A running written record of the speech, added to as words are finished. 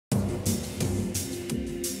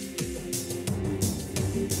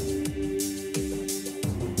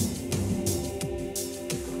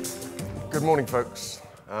Good morning, folks.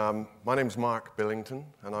 My name's Mark Billington,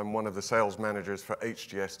 and I'm one of the sales managers for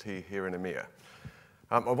HGST here in EMEA.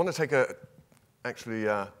 I want to take actually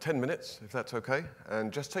 10 minutes, if that's okay,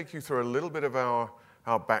 and just take you through a little bit of our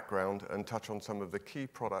background and touch on some of the key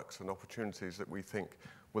products and opportunities that we think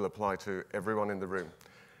will apply to everyone in the room.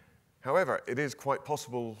 However, it is quite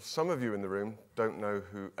possible some of you in the room don't know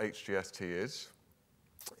who HGST is.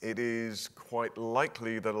 It is quite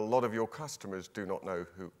likely that a lot of your customers do not know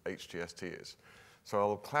who HGST is. So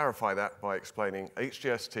I'll clarify that by explaining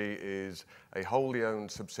HGST is a wholly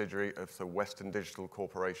owned subsidiary of the Western Digital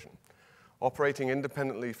Corporation, operating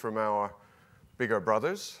independently from our bigger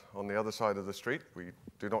brothers on the other side of the street. We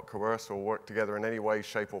do not coerce or work together in any way,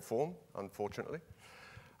 shape, or form, unfortunately.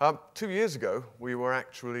 2 years ago, we were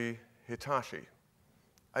actually Hitachi.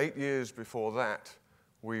 8 years before that,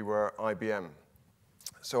 we were IBM.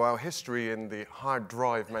 So our history in the hard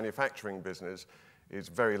drive manufacturing business is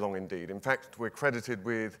very long indeed. In fact, we're credited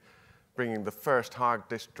with bringing the first hard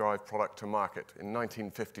disk drive product to market in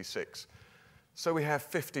 1956. So we have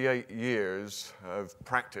 58 years of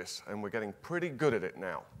practice, and we're getting pretty good at it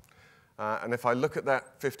now. And if I look at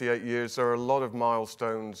that 58 years, there are a lot of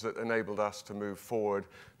milestones that enabled us to move forward,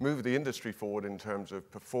 move the industry forward in terms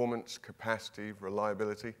of performance, capacity,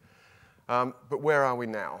 reliability. But where are we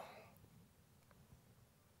now?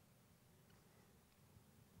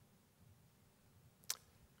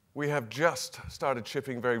 We have just started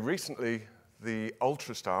shipping very recently the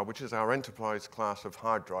UltraStar, which is our enterprise class of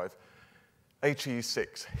hard drive,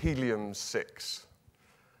 HE6, Helium-6.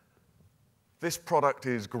 This product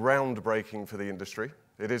is groundbreaking for the industry.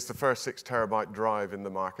 It is the first 6 terabyte drive in the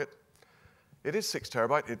market. It is 6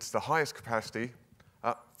 terabyte. It's the highest capacity,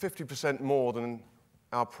 50% more than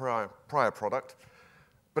our prior product,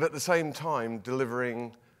 but at the same time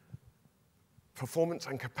delivering performance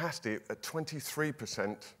and capacity at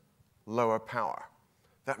 23% lower power.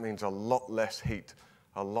 That means a lot less heat,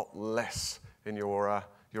 a lot less in your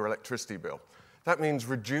electricity bill. That means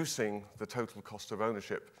reducing the total cost of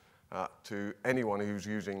ownership to anyone who's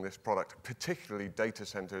using this product, particularly data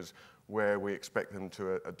centers where we expect them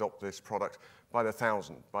to adopt this product by the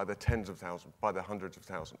thousand, by the tens of thousands, by the hundreds of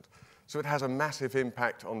thousands. So it has a massive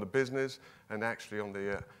impact on the business and actually on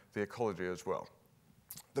the ecology as well.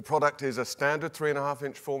 The product is a standard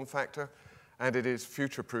 3.5-inch form factor, and it is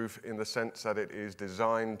future-proof in the sense that it is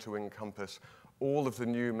designed to encompass all of the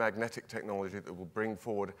new magnetic technology that will bring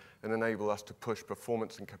forward and enable us to push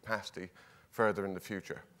performance and capacity further in the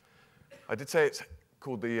future. I did say it's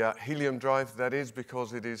called the helium drive. That is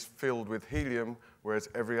because it is filled with helium, whereas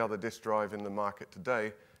every other disk drive in the market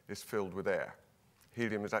today is filled with air.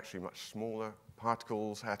 Helium is actually much smaller,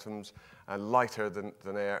 particles, atoms, and lighter than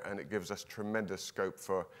air, and it gives us tremendous scope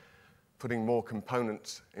for putting more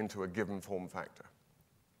components into a given form factor.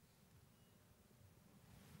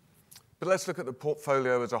 But let's look at the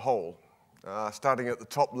portfolio as a whole. Starting at the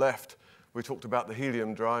top left, we talked about the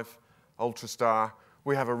helium drive, UltraStar.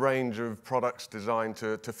 We have a range of products designed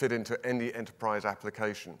to fit into any enterprise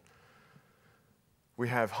application. We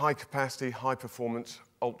have high capacity, high performance,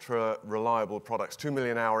 ultra reliable products. 2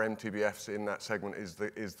 million hour MTBFs in that segment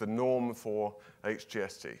is the norm for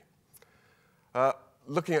HGST.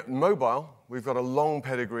 Looking at mobile, we've got a long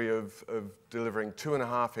pedigree of delivering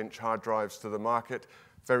 2.5-inch hard drives to the market,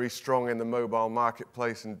 very strong in the mobile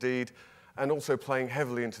marketplace indeed, and also playing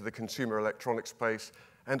heavily into the consumer electronics space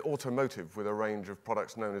and automotive with a range of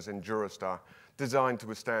products known as EnduraStar, designed to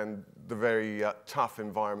withstand the very tough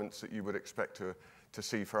environments that you would expect to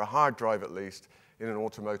see for a hard drive at least in an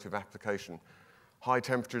automotive application. High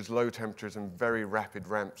temperatures, low temperatures, and very rapid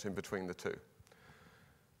ramps in between the two.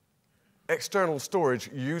 External storage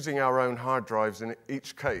using our own hard drives in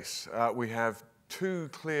each case. We have 2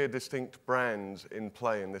 clear, distinct brands in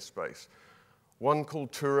play in this space. One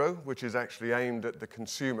called Turo, which is actually aimed at the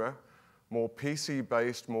consumer, more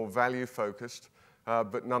PC-based, more value-focused,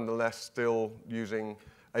 but nonetheless still using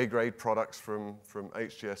A-grade products from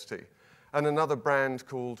HGST. And another brand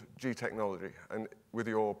called G Technology. And with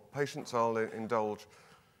your patience, I'll indulge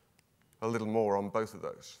a little more on both of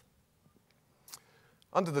those.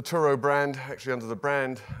 Under the Turo brand, actually under the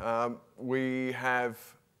brand, we have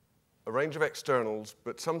a range of externals,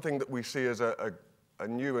 but something that we see as a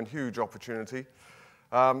new and huge opportunity,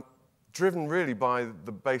 driven really by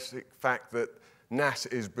the basic fact that NAS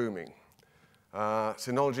is booming.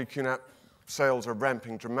 Synology QNAP sales are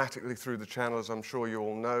ramping dramatically through the channel, as I'm sure you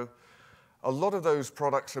all know. A lot of those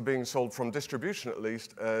products are being sold from distribution, at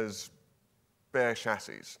least, as bare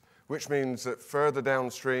chassis, which means that further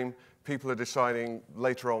downstream, people are deciding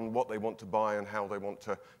later on what they want to buy and how they want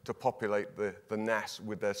to populate the NAS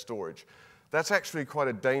with their storage. That's actually quite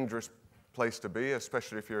a dangerous place to be,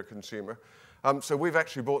 especially if you're a consumer. So we've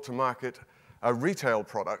actually brought to market a retail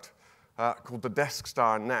product called the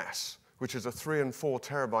DeskStar NAS, which is a 3 and 4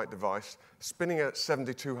 terabyte device spinning at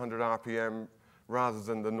 7,200 RPM rather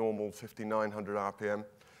than the normal 5,900 RPM.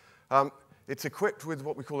 It's equipped with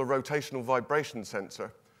what we call a rotational vibration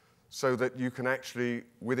sensor so that you can actually,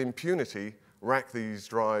 with impunity, rack these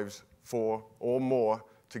drives 4 or more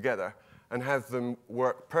together and have them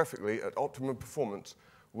work perfectly at optimum performance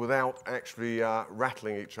without actually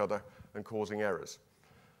rattling each other and causing errors.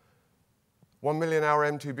 1 million hour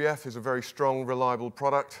MTBF is a very strong, reliable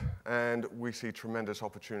product, and we see tremendous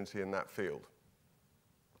opportunity in that field.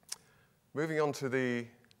 Moving on to the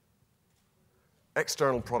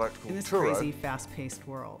external product called Turo. In this crazy, fast-paced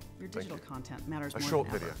world, your digital content matters more than ever. A short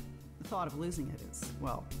video. The thought of losing it is,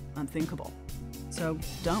 well, unthinkable. So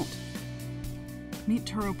don't. Meet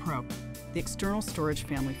Turo Pro, the external storage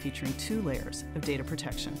family featuring 2 layers of data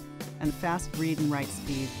protection and fast read and write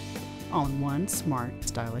speed, all in one smart,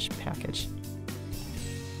 stylish package.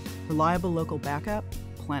 Reliable local backup?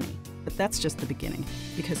 Plenty. But that's just the beginning,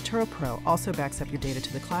 because Turo Pro also backs up your data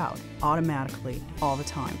to the cloud, automatically, all the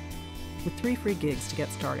time, with 3 free gigs to get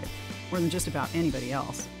started, more than just about anybody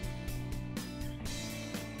else.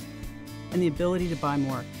 And the ability to buy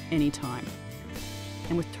more anytime.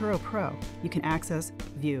 And with Turo Pro, you can access,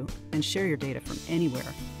 view, and share your data from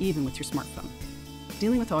anywhere, even with your smartphone.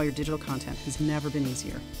 Dealing with all your digital content has never been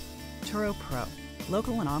easier. Turo Pro,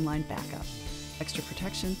 local and online backup. Extra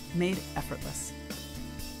protection made effortless.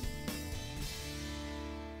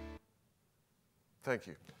 Thank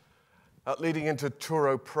you. Leading into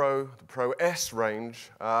Turo Pro, the Pro S range,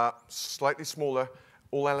 slightly smaller,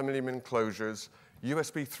 all aluminum enclosures,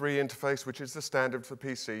 USB 3 interface, which is the standard for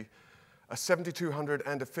PC, a 7,200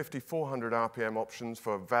 and a 5,400 RPM options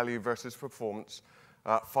for value versus performance,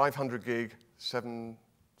 500 gig, 7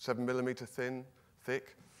 millimeter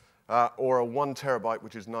thick, or a 1 terabyte,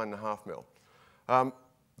 which is 9.5 mil.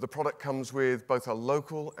 The product comes with both a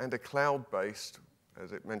local and a cloud-based,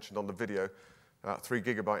 as it mentioned on the video, 3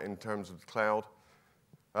 gigabyte in terms of the cloud,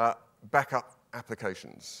 backup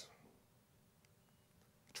applications.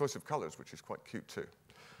 Choice of colors, which is quite cute too.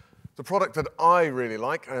 The product that I really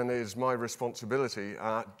like and is my responsibility,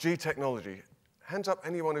 G Technology. Hands up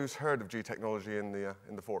anyone who's heard of G Technology in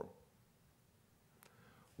the forum.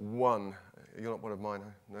 1. You're not one of mine,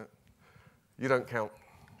 huh? No. You don't count,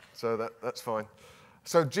 so that's fine.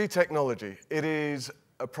 So G Technology, it is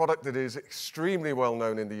a product that is extremely well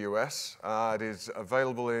known in the US. It is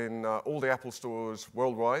available in all the Apple stores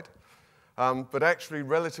worldwide, but actually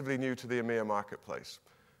relatively new to the EMEA marketplace.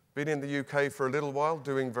 Been in the UK for a little while,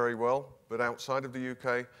 doing very well, but outside of the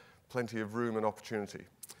UK, plenty of room and opportunity.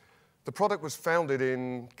 The product was founded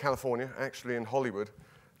in California, actually in Hollywood,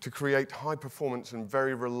 to create high performance and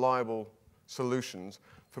very reliable solutions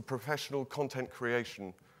for professional content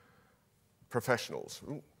creation professionals.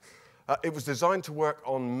 It was designed to work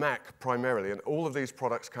on Mac primarily, and all of these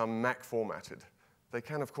products come Mac formatted. They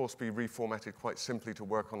can, of course, be reformatted quite simply to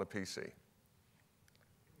work on a PC.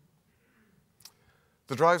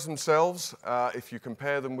 The drives themselves, if you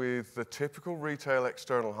compare them with the typical retail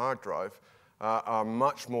external hard drive, are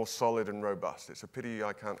much more solid and robust. It's a pity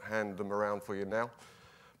I can't hand them around for you now.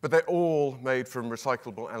 But they're all made from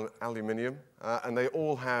recyclable aluminum, and they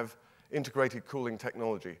all have integrated cooling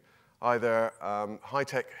technology, either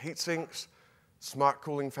high-tech heat sinks, smart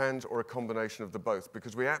cooling fans, or a combination of the both,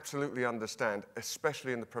 because we absolutely understand,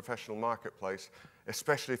 especially in the professional marketplace,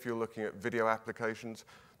 especially if you're looking at video applications,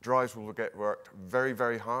 drives will get worked very,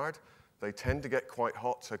 very hard. They tend to get quite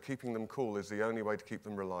hot, so keeping them cool is the only way to keep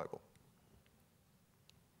them reliable.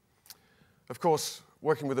 Of course,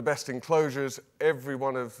 working with the best enclosures, every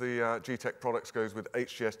one of the G-Tech products goes with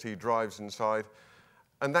HGST drives inside,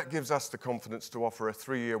 and that gives us the confidence to offer a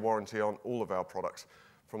 3-year warranty on all of our products,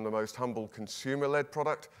 from the most humble consumer-led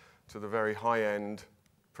product to the very high-end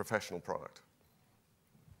professional product.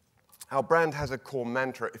 Our brand has a core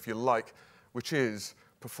mantra, if you like, which is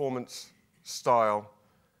performance, style,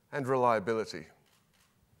 and reliability.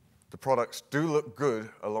 The products do look good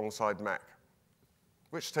alongside Mac,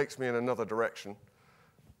 which takes me in another direction.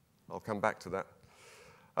 I'll come back to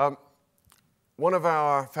that. One of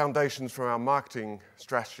our foundations for our marketing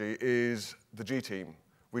strategy is the G team.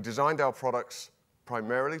 We designed our products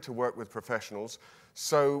primarily to work with professionals,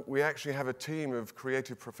 so we actually have a team of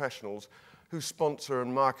creative professionals who sponsor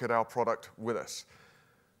and market our product with us.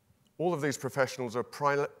 All of these professionals are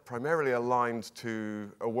primarily aligned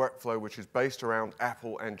to a workflow which is based around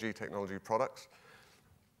Apple and G Technology products.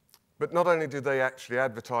 But not only do they actually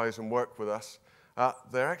advertise and work with us,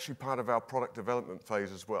 they're actually part of our product development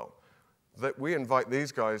phase as well. that we invite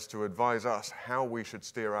these guys to advise us how we should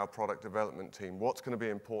steer our product development team, what's going to be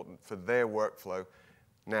important for their workflow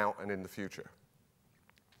now and in the future.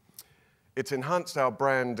 It's enhanced our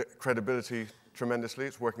brand credibility tremendously.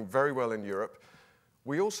 It's working very well in Europe.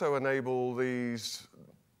 We also enable these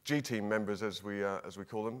G-team members, as we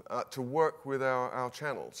call them, to work with our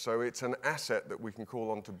channels. So it's an asset that we can call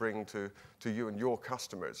on to bring to you and your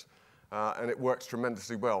customers. And it works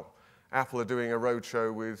tremendously well. Apple are doing a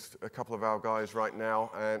roadshow with a couple of our guys right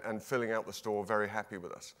now and filling out the store, very happy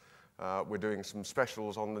with us. We're doing some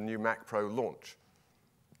specials on the new Mac Pro launch,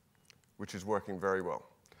 which is working very well.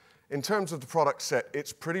 In terms of the product set,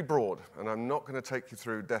 it's pretty broad, and I'm not going to take you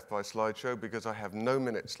through death by slideshow because I have no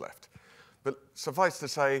minutes left. But suffice to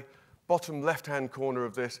say, bottom left-hand corner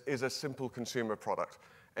of this is a simple consumer product.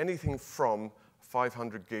 Anything from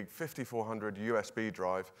 500 gig, 5400 USB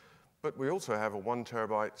drive, but we also have a 1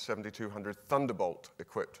 terabyte, 7200 Thunderbolt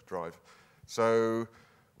equipped drive. So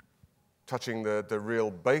touching the real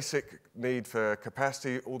basic need for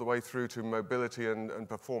capacity all the way through to mobility and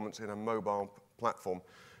performance in a mobile platform.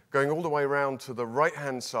 Going all the way around to the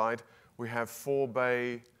right-hand side, we have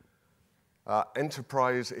 4-bay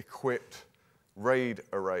enterprise-equipped RAID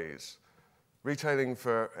arrays, retailing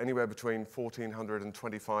for anywhere between $1,400 and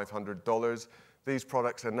 $2,500. These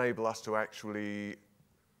products enable us to actually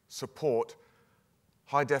support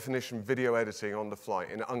high-definition video editing on the fly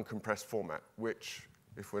in an uncompressed format, which,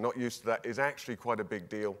 if we're not used to that, is actually quite a big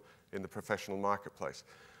deal in the professional marketplace.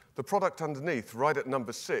 The product underneath, right at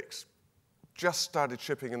number 6, just started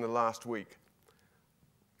shipping in the last week.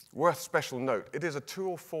 Worth special note, it is a 2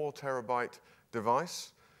 or 4 terabyte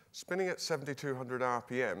device, spinning at 7,200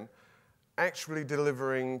 RPM, actually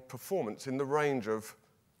delivering performance in the range of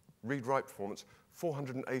read-write performance,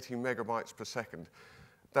 480 megabytes per second.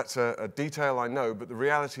 That's a detail, I know, but the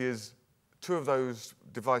reality is 2 of those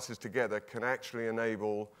devices together can actually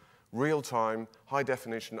enable real-time,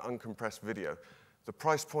 high-definition, uncompressed video. The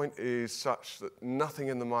price point is such that nothing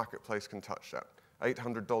in the marketplace can touch that.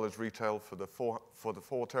 $800 retail for the 4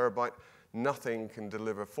 terabyte. Nothing can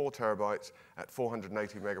deliver 4 terabytes at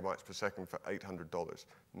 480 megabytes per second for $800.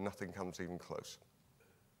 Nothing comes even close.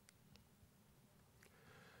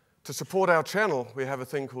 To support our channel, we have a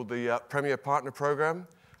thing called the Premier Partner Program.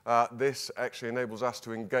 This actually enables us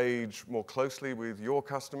to engage more closely with your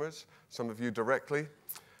customers, some of you directly.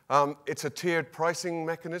 It's a tiered pricing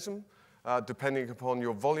mechanism, depending upon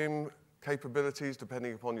your volume capabilities,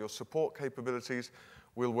 depending upon your support capabilities.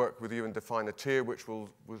 We'll work with you and define a tier which will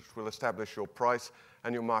establish your price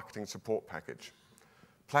and your marketing support package.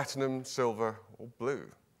 Platinum, silver, or blue.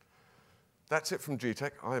 That's it from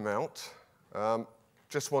GTech. I'm out.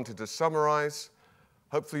 Just wanted to summarize.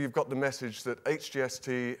 Hopefully you've got the message that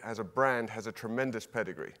HGST as a brand has a tremendous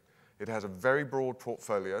pedigree. It has a very broad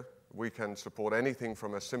portfolio. We can support anything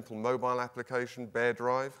from a simple mobile application, bare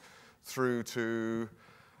drive, through to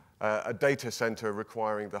a data center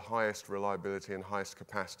requiring the highest reliability and highest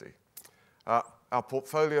capacity. Our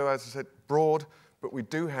portfolio, as I said, broad, but we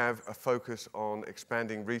do have a focus on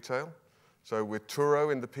expanding retail. So with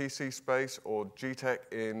Turo in the PC space or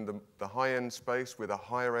GTech in the high-end space with a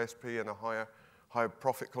higher SP and a higher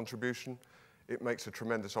profit contribution, it makes a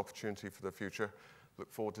tremendous opportunity for the future.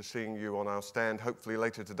 Look forward to seeing you on our stand, hopefully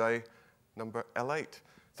later today, number L8.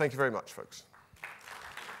 Thank you very much, folks.